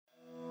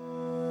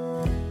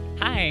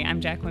Hi,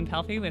 I'm Jacqueline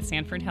Pelfy with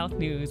Sanford Health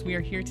News. We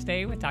are here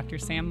today with Dr.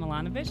 Sam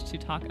Milanovich to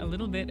talk a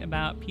little bit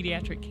about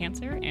pediatric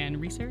cancer and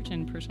research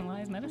in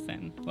personalized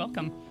medicine.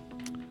 Welcome.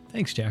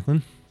 Thanks,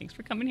 Jacqueline. Thanks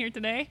for coming here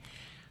today.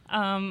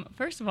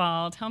 First of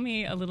all, tell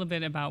me a little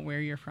bit about where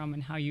you're from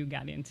and how you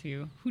got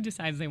into who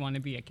decides they want to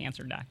be a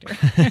cancer doctor.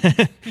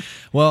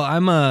 Well,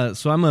 I'm a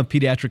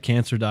pediatric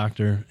cancer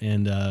doctor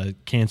and a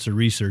cancer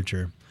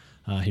researcher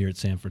here at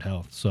Sanford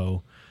Health.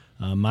 So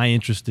my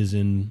interest is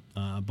in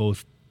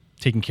both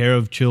taking care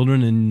of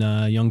children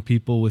and young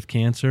people with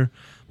cancer,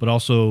 but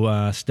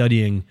also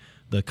studying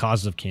the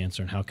causes of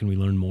cancer and how can we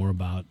learn more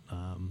about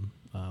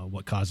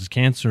what causes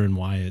cancer and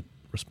why it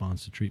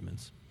responds to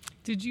treatments.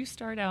 Did you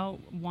start out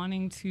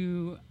wanting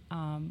to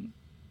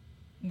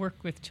work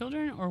with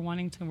children or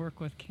wanting to work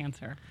with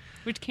cancer?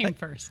 Which came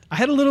first? I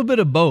had a little bit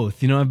of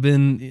both. I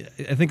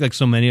think like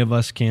so many of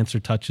us, cancer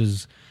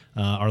touches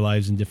our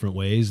lives in different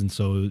ways. And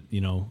so,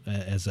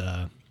 as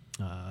a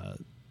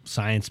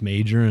science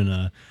major and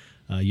a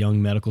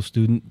young medical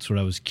student,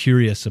 I was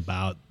curious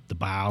about the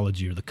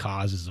biology or the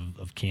causes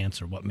of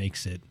cancer, what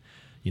makes it,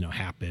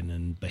 happen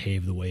and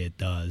behave the way it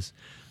does.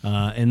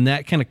 And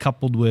that kind of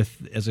coupled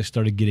with, as I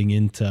started getting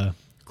into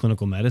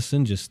clinical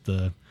medicine, just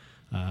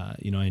I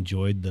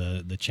enjoyed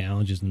the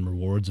challenges and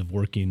rewards of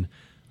working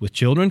with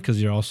children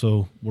because you're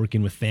also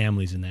working with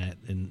families in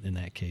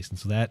that case. And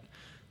so that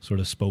sort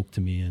of spoke to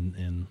me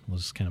and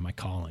was kind of my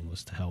calling,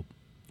 was to help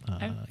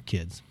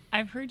kids.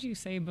 I've heard you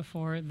say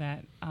before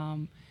that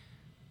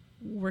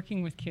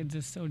working with kids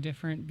is so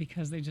different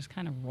because they just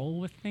kind of roll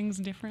with things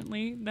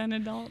differently than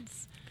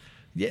adults.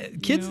 Yeah,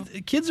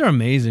 kids are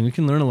amazing. We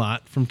can learn a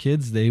lot from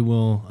kids. They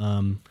will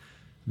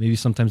maybe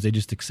sometimes they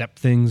just accept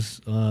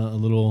things a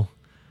little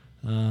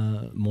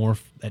more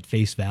at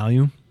face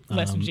value.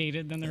 Less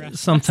jaded than the rest.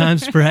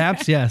 Sometimes,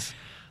 perhaps, yes.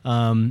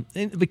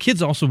 But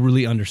kids also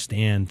really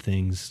understand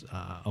things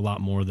a lot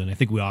more than I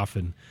think we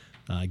often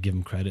give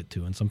them credit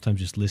to. And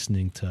sometimes just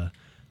listening to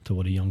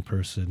what a young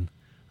person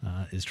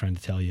is trying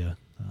to tell you,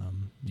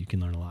 you can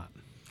learn a lot.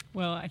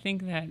 Well, I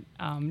think that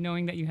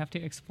knowing that you have to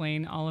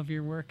explain all of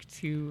your work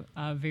to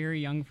very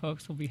young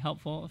folks will be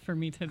helpful for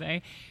me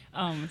today.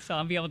 So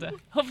I'll be able to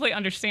hopefully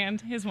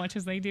understand as much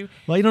as they do.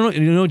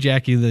 Well,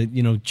 Jackie,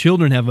 that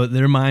children have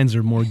their minds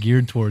are more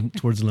geared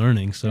towards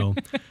learning. So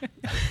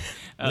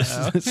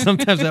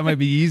sometimes that might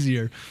be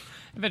easier.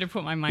 I better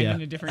put my mind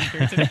in a different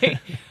gear today.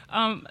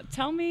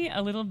 Tell me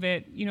a little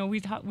bit.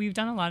 We've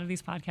done a lot of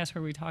these podcasts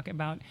where we talk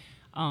about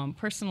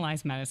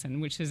personalized medicine,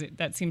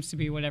 that seems to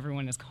be what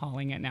everyone is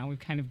calling it now. We've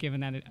kind of given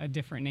that a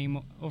different name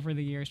over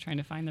the years, trying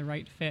to find the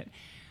right fit.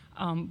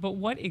 But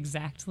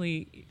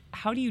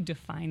how do you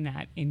define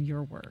that in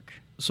your work?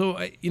 So,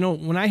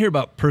 when I hear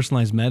about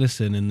personalized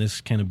medicine, and this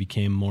kind of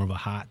became more of a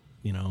hot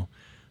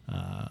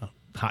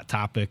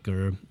topic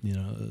or,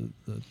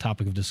 a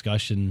topic of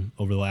discussion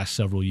over the last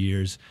several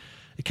years,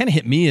 it kind of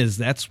hit me as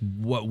that's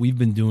what we've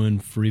been doing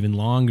for even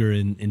longer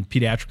in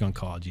pediatric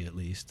oncology, at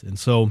least. And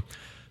so,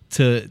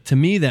 To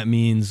me, that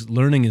means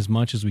learning as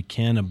much as we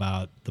can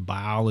about the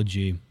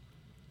biology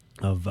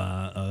of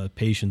a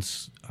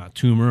patient's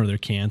tumor or their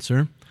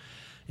cancer,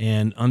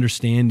 and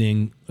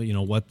understanding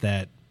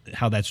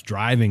how that's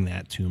driving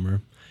that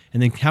tumor,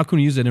 and then how can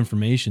we use that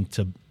information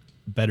to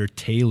better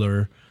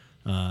tailor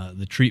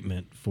the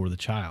treatment for the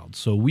child.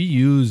 So we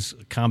use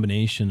a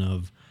combination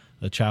of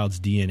a child's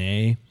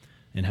DNA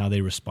and how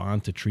they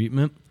respond to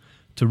treatment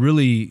to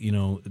really,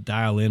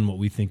 dial in what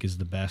we think is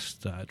the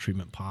best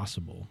treatment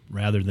possible,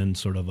 rather than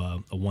sort of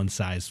a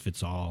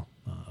one-size-fits-all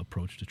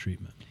approach to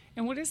treatment.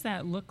 And what does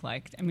that look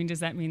like? I mean,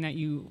 does that mean that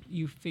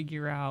you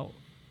figure out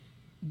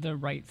the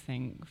right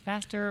thing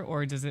faster,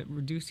 or does it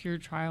reduce your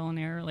trial and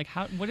error? Like,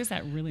 what does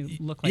that really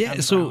look like on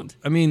the ground?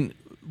 I mean,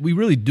 we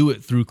really do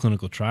it through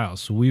clinical trials.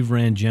 So we've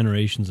ran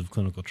generations of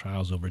clinical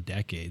trials over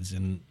decades,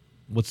 and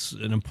what's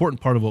an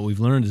important part of what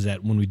we've learned is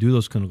that when we do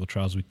those clinical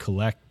trials, we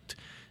collect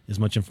as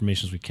much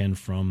information as we can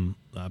from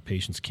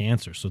patients'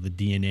 cancer. So the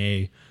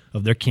DNA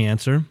of their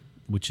cancer,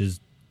 which is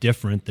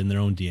different than their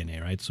own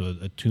DNA, right? So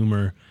a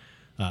tumor,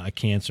 a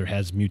cancer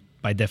has,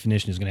 by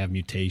definition, is going to have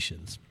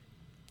mutations.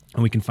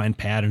 And we can find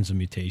patterns of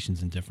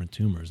mutations in different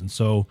tumors. And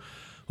so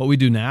what we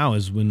do now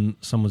is when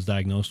someone's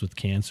diagnosed with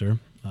cancer,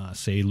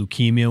 say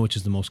leukemia, which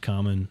is the most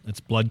common,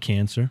 it's blood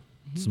cancer.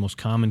 Mm-hmm. It's the most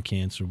common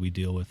cancer we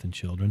deal with in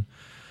children.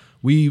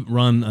 We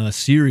run a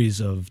series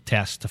of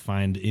tests to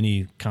find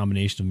any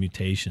combination of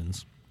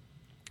mutations.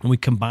 And we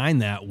combine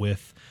that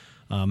with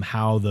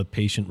how the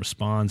patient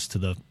responds to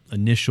the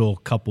initial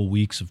couple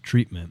weeks of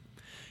treatment.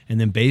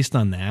 And then based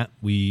on that,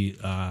 we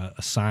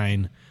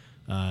assign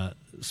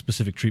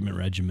specific treatment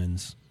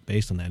regimens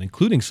based on that,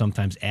 including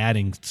sometimes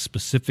adding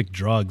specific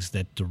drugs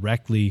that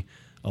directly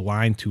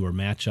align to or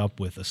match up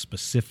with a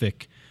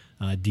specific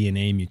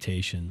DNA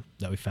mutation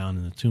that we found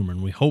in the tumor.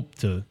 And we hope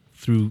to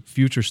through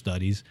future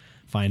studies,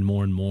 find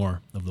more and more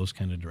of those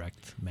kind of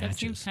direct matches. That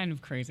seems kind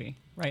of crazy,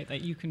 right?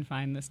 That you can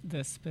find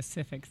this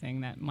specific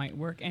thing that might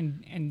work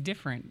and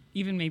different,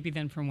 even maybe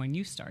than from when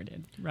you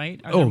started,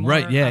 right? Are there more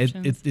right, yeah.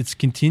 options? It's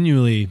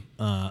continually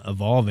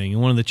evolving,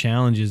 and one of the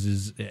challenges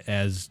is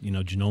as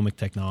genomic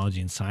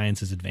technology and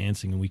science is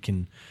advancing, and we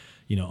can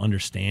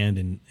understand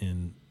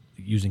and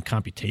using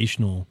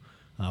computational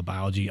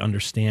biology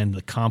understand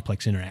the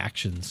complex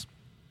interactions.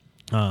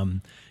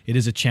 It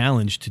is a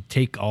challenge to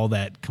take all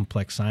that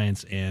complex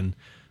science and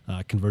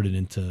convert it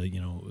into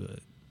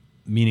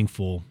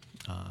meaningful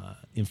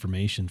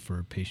information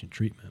for patient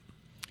treatment.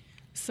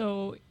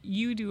 So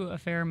you do a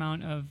fair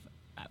amount of.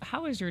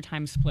 How is your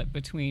time split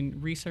between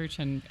research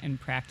and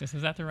practice?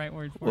 Is that the right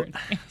word for it?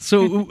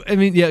 So I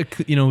mean, yeah,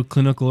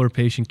 clinical or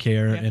patient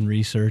care and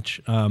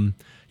research.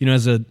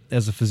 As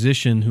a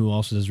physician who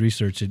also does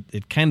research,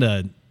 it kind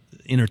of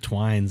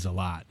intertwines a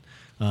lot.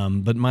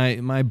 But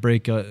my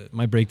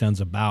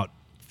breakdown's about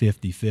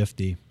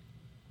 50-50.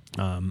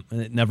 And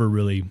it never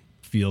really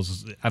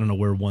feels, I don't know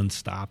where one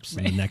stops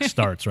and the next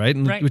starts, right?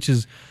 And which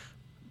is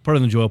part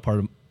of the enjoyable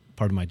part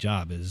of my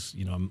job is,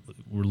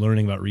 we're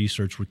learning about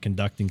research, we're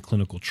conducting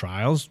clinical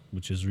trials,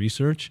 which is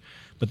research,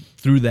 but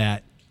through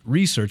that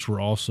research, we're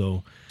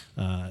also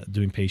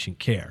doing patient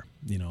care,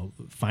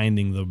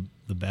 finding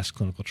the best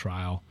clinical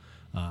trial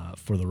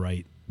for the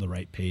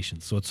right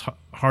patient. So it's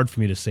hard for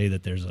me to say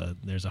that there's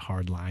a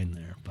hard line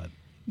there. But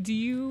do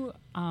you,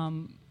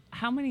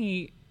 how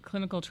many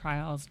clinical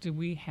trials do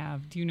we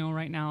have? Do you know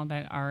right now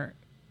that are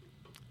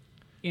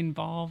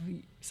involve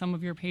some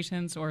of your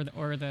patients or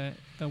the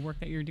work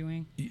that you're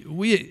doing?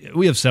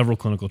 We have several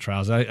clinical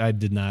trials. I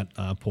did not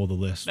pull the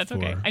list. That's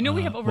okay. I know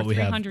we have over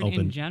 300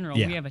 in general.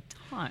 Yeah. We have a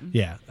ton.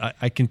 Yeah,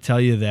 I can tell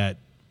you that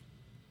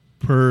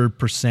per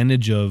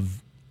percentage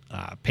of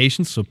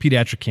patients, so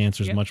pediatric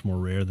cancer is much more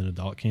rare than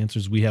adult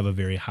cancers. We have a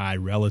very high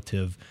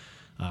relative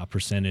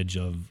percentage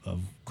of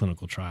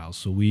clinical trials.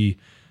 So we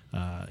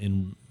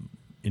in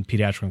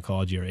pediatric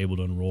oncology are able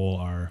to enroll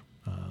our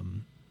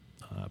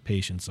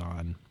patients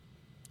on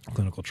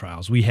clinical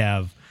trials. We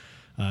have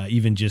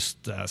even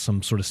just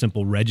some sort of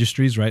simple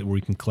registries, right, where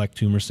we can collect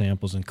tumor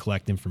samples and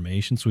collect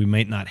information. So we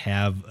might not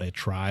have a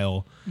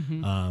trial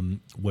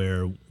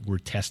where we're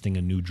testing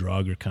a new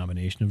drug or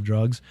combination of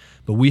drugs,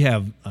 but we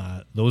have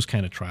those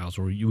kind of trials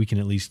where we can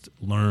at least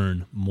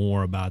learn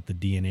more about the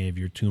DNA of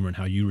your tumor and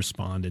how you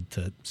responded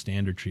to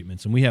standard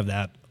treatments. And we have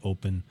that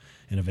open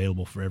and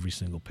available for every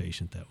single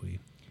patient that we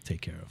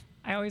take care of.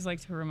 I always like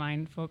to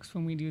remind folks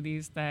when we do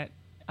these that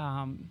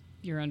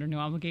you're under no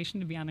obligation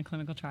to be on a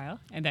clinical trial,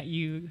 and that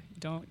you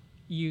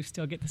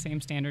still get the same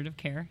standard of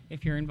care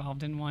if you're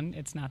involved in one.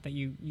 It's not that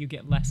you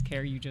get less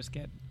care, you just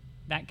get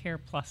that care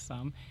plus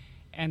some,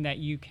 and that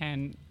you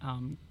can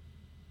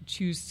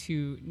choose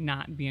to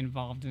not be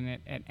involved in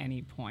it at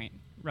any point,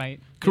 right?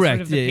 Correct.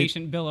 Sort of the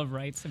patient bill of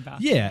rights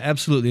about it. Yeah,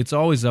 absolutely. It's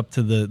always up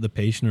to the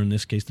patient, or in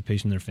this case, the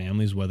patient and their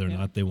families, whether or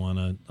not they want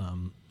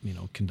to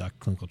conduct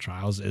clinical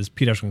trials. As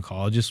pediatric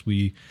oncologists,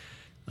 we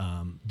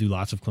do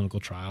lots of clinical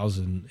trials,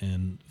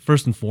 and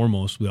first and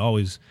foremost, we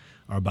always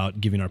are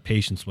about giving our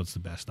patients what's the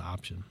best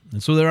option.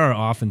 And so there are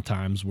often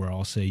times where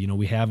I'll say,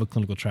 we have a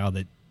clinical trial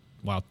that,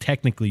 while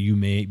technically you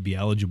may be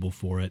eligible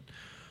for it,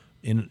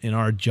 in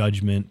our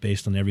judgment,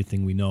 based on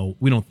everything we know,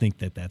 we don't think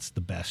that that's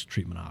the best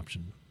treatment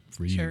option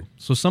for you. Sure.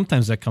 So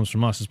sometimes that comes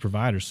from us as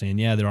providers saying,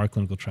 yeah, there are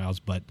clinical trials,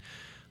 but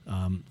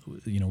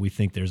we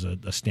think there's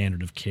a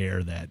standard of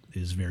care that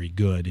is very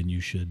good, and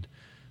you should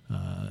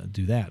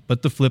do that.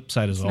 But the flip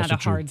side is also true. It's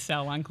not a hard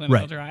sell on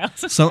clinical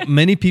trials. So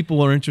many people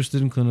are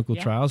interested in clinical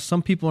trials.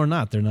 Some people are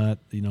not. They're not,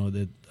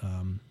 they're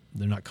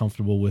not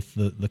comfortable with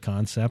the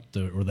concept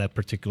or that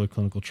particular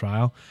clinical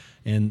trial,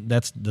 and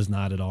that does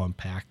not at all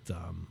impact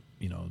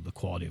the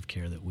quality of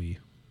care that we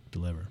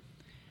deliver.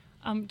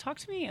 Talk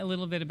to me a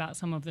little bit about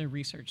some of the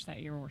research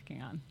that you're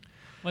working on.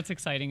 What's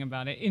exciting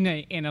about it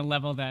in a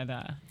level that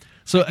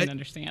I can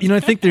understand? I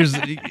think there's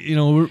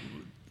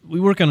we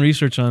work on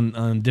research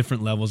on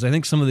different levels. I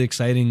think some of the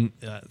exciting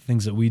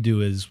things that we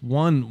do is,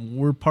 one,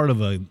 we're part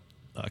of a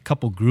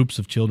couple groups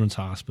of children's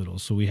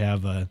hospitals. So we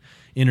have an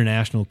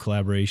international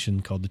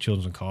collaboration called the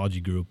Children's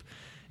Oncology Group,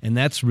 and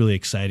that's really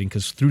exciting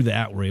because through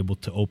that we're able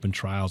to open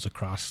trials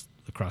across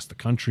the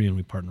country, and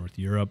we partner with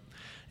Europe,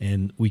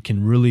 and we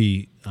can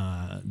really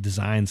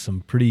design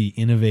some pretty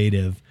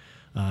innovative,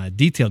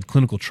 detailed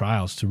clinical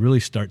trials to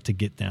really start to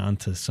get down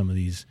to some of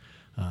these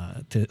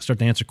to start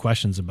to answer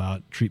questions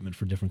about treatment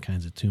for different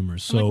kinds of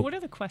tumors. So, what are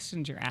the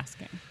questions you're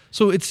asking?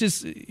 So it's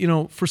just,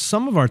 for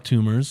some of our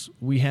tumors,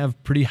 we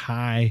have pretty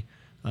high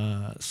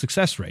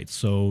success rates.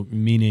 So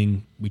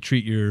meaning we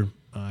treat your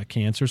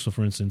cancer. So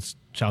for instance,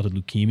 childhood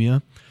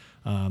leukemia,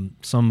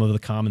 some of the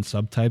common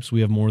subtypes,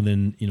 we have more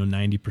than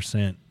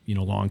 90%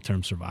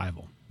 long-term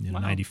survival.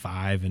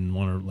 95, and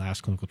one of our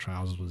last clinical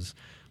trials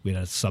we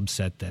had a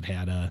subset that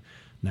had a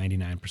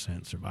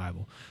 99%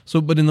 survival.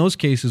 So, but in those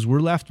cases, we're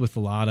left with a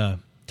lot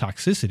of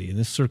toxicity, and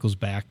this circles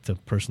back to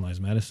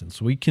personalized medicine.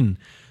 So we can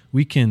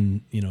treat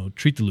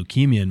the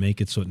leukemia and make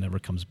it so it never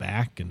comes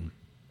back, and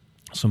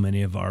So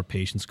many of our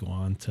patients go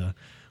on to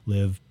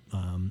live,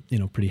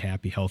 pretty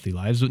happy, healthy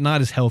lives, but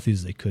not as healthy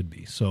as they could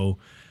be. So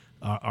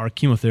our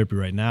chemotherapy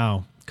right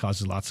now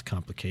causes lots of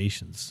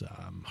complications,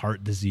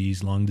 heart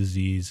disease, lung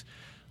disease,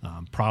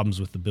 problems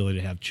with the ability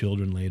to have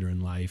children later in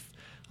life,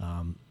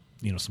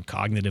 some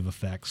cognitive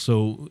effects.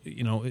 So,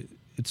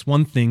 it's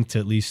one thing to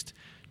at least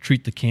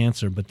treat the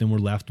cancer, but then we're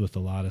left with a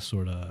lot of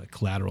sort of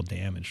collateral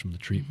damage from the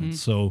treatment.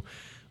 So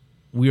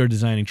we are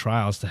designing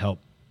trials to help,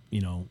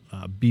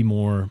 be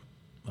more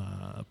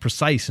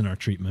precise in our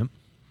treatment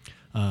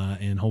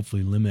and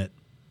hopefully limit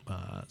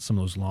some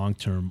of those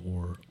long-term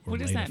or what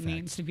does late that effects.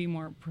 mean to be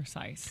more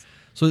precise?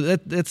 So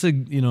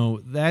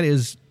that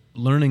is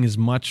learning as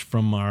much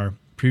from our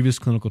previous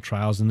clinical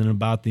trials and then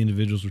about the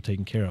individuals we're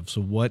taking care of.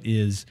 So what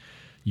is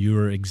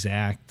your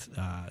exact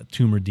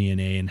tumor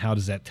DNA, and how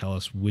does that tell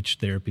us which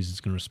therapies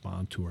it's going to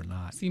respond to or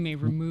not? So you may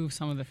remove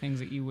some of the things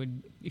that you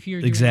would, if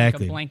you're doing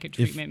Exactly. like a blanket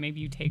treatment, maybe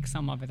you take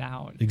some of it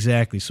out.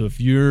 Exactly. So if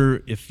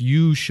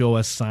you show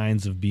us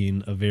signs of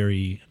being a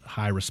very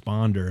high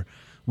responder,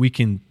 we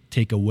can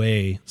take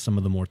away some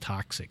of the more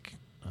toxic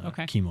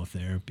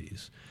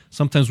chemotherapies.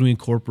 Sometimes we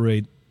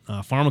incorporate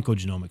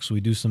pharmacogenomics. So we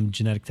do some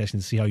genetic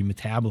testing to see how you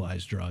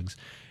metabolize drugs,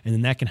 and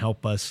then that can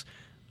help us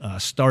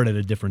start at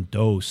a different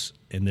dose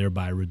and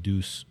thereby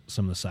reduce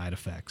some of the side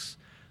effects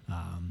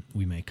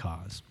we may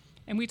cause.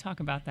 And we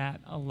talk about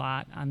that a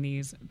lot on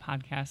these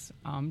podcasts,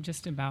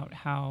 just about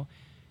how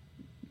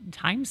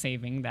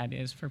time-saving that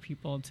is for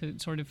people to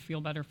sort of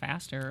feel better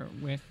faster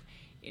with,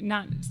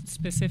 not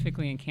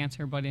specifically in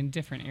cancer, but in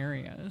different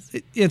areas.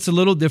 It's a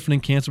little different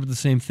in cancer, but the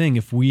same thing.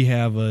 If we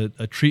have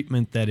a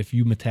treatment that if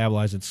you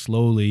metabolize it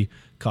slowly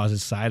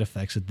causes side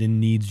effects, it then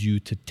needs you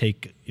to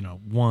take,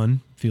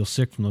 one, feel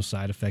sick from those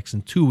side effects,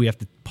 and two, we have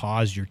to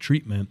pause your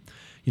treatment.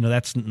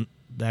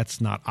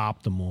 That's not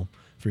optimal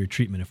for your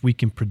treatment. If we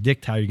can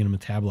predict how you're going to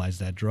metabolize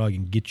that drug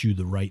and get you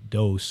the right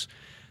dose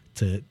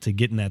to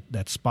get in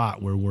that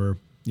spot where we're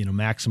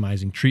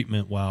maximizing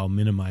treatment while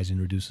minimizing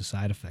reduce the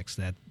side effects,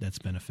 that's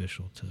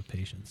beneficial to the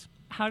patients.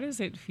 How does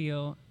it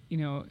feel,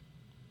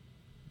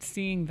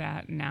 seeing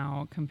that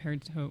now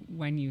compared to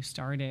when you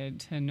started,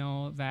 to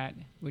know that,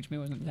 which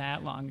wasn't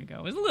that long ago,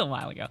 it was a little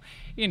while ago,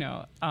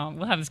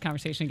 we'll have this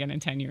conversation again in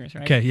 10 years,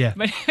 right? Okay, yeah.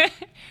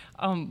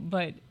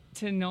 But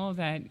to know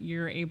that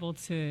you're able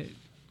to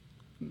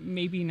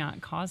maybe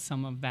not cause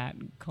some of that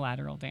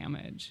collateral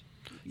damage.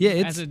 Yeah,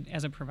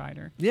 as a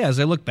provider. Yeah, as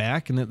I look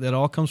back, and that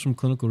all comes from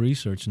clinical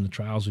research and the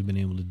trials we've been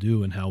able to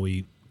do and how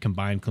we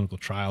combine clinical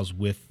trials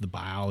with the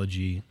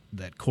biology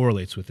that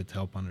correlates with it to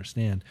help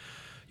understand.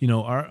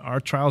 Our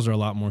trials are a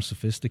lot more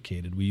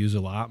sophisticated. We use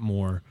a lot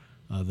more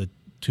the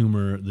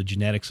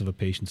genetics of a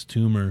patient's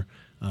tumor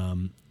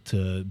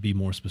to be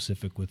more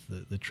specific with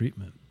the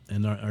treatment.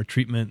 And our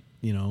treatment,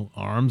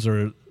 arms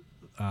are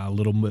a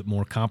little bit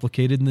more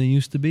complicated than they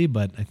used to be,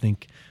 but I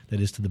think that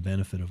is to the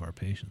benefit of our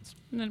patients.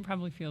 And then it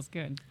probably feels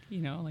good,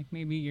 like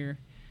maybe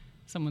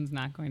someone's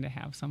not going to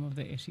have some of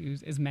the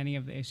issues, as many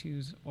of the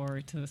issues, or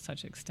to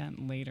such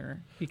extent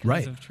later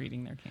because of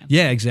treating their cancer.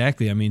 Yeah,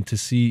 exactly. I mean, to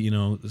see,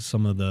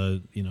 some of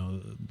the,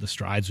 the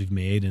strides we've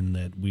made, and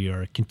that we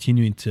are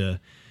continuing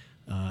to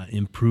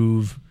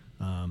improve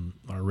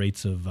our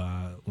rates of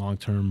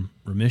long-term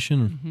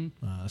remission,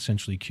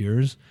 essentially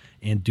cures,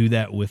 and do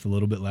that with a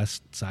little bit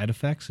less side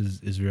effects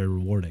is very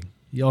rewarding.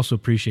 You also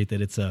appreciate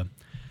that it's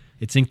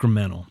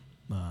incremental.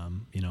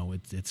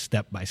 It's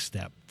step by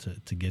step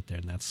to get there,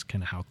 and that's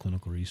kind of how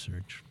clinical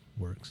research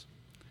works.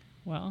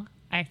 Well,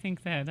 I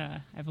think that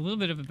I have a little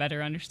bit of a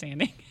better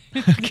understanding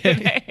Okay.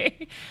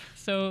 today.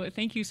 So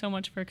thank you so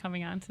much for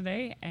coming on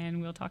today,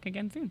 and we'll talk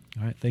again soon.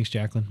 All right. Thanks,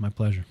 Jacqueline. My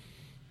pleasure.